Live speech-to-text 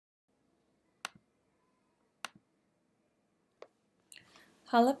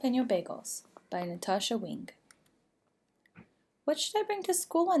Jalapeno Bagels by Natasha Wing. What should I bring to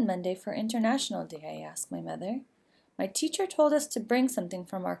school on Monday for International Day? I asked my mother. My teacher told us to bring something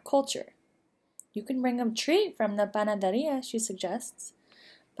from our culture. You can bring a treat from the panaderia, she suggests.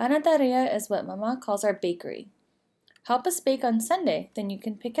 Panaderia is what Mama calls our bakery. Help us bake on Sunday, then you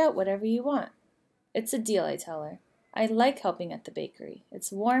can pick out whatever you want. It's a deal, I tell her. I like helping at the bakery.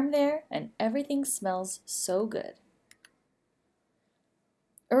 It's warm there and everything smells so good.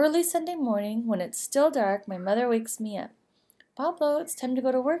 Early Sunday morning, when it's still dark, my mother wakes me up. Pablo, it's time to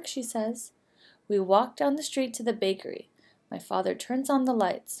go to work, she says. We walk down the street to the bakery. My father turns on the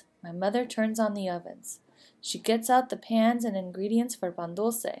lights. My mother turns on the ovens. She gets out the pans and ingredients for pan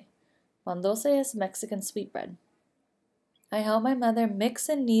dulce. Pan dulce is Mexican sweetbread. I help my mother mix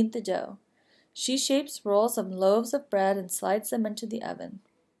and knead the dough. She shapes rolls of loaves of bread and slides them into the oven.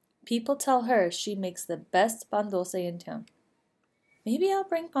 People tell her she makes the best pan dulce in town. Maybe I'll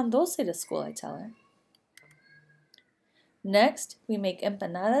bring pan dulce to school, I tell her. Next, we make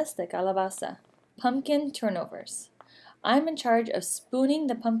empanadas de calabaza, pumpkin turnovers. I'm in charge of spooning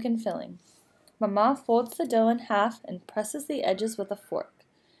the pumpkin filling. Mama folds the dough in half and presses the edges with a fork.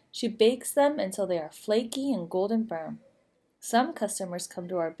 She bakes them until they are flaky and golden brown. Some customers come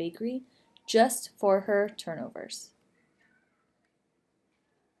to our bakery just for her turnovers.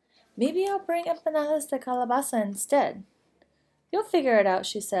 Maybe I'll bring empanadas de calabaza instead. You'll figure it out,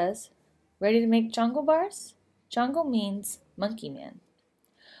 she says. Ready to make chango bars? Chango means monkey man.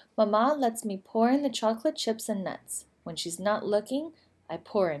 Mama lets me pour in the chocolate chips and nuts. When she's not looking, I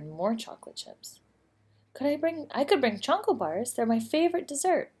pour in more chocolate chips. I could bring chango bars. They're my favorite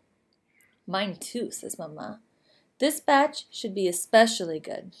dessert. Mine too, says Mama. This batch should be especially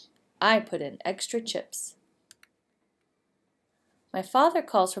good. I put in extra chips. My father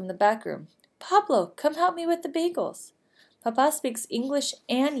calls from the back room. Pablo, come help me with the bagels. Papa speaks English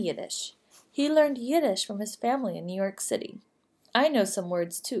and Yiddish. He learned Yiddish from his family in New York City. I know some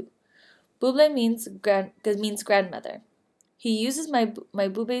words too. Buble means grandmother. He uses my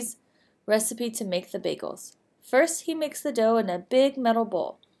bube's recipe to make the bagels. First, he makes the dough in a big metal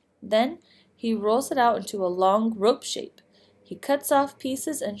bowl. Then, he rolls it out into a long rope shape. He cuts off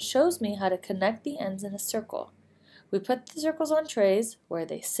pieces and shows me how to connect the ends in a circle. We put the circles on trays where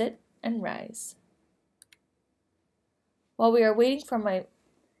they sit and rise. While we are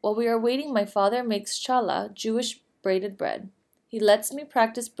waiting, my father makes challah, Jewish braided bread. He lets me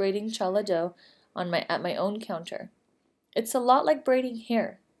practice braiding challah dough at my own counter. It's a lot like braiding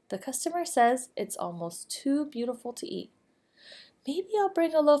hair. The customer says it's almost too beautiful to eat. Maybe I'll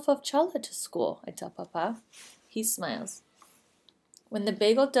bring a loaf of challah to school, I tell Papa. He smiles. When the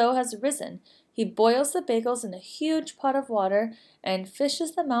bagel dough has risen, he boils the bagels in a huge pot of water and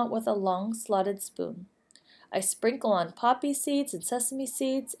fishes them out with a long slotted spoon. I sprinkle on poppy seeds and sesame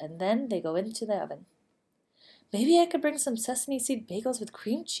seeds, and then they go into the oven. Maybe I could bring some sesame seed bagels with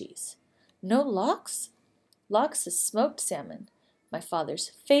cream cheese. No lox? Lox is smoked salmon. My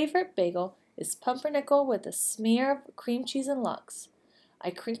father's favorite bagel is pumpernickel with a smear of cream cheese and lox.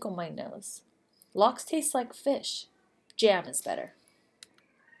 I crinkle my nose. Lox tastes like fish. Jam is better.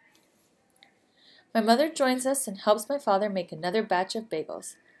 My mother joins us and helps my father make another batch of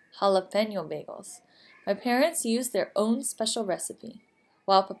bagels, jalapeno bagels. My parents use their own special recipe.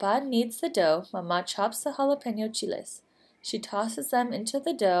 While Papa kneads the dough, Mama chops the jalapeno chiles. She tosses them into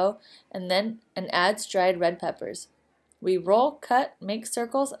the dough and adds dried red peppers. We roll, cut, make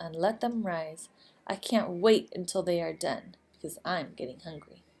circles, and let them rise. I can't wait until they are done because I'm getting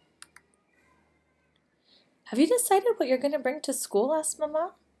hungry. Have you decided what you're going to bring to school? Asks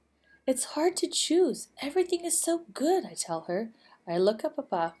Mama. It's hard to choose. Everything is so good, I tell her. I look at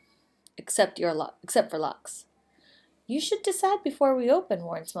Papa. Except for lox. You should decide before we open,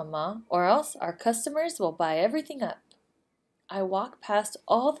 warns Mama, or else our customers will buy everything up. I walk past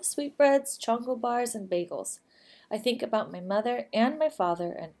all the sweetbreads, chango bars, and bagels. I think about my mother and my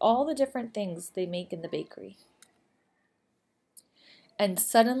father and all the different things they make in the bakery. And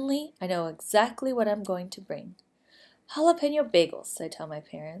suddenly, I know exactly what I'm going to bring. Jalapeno bagels, I tell my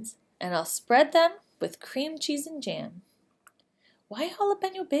parents, and I'll spread them with cream cheese and jam. Why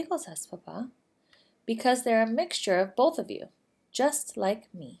jalapeno bagels, asks Papa? Because they're a mixture of both of you, just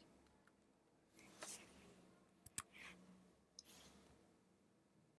like me.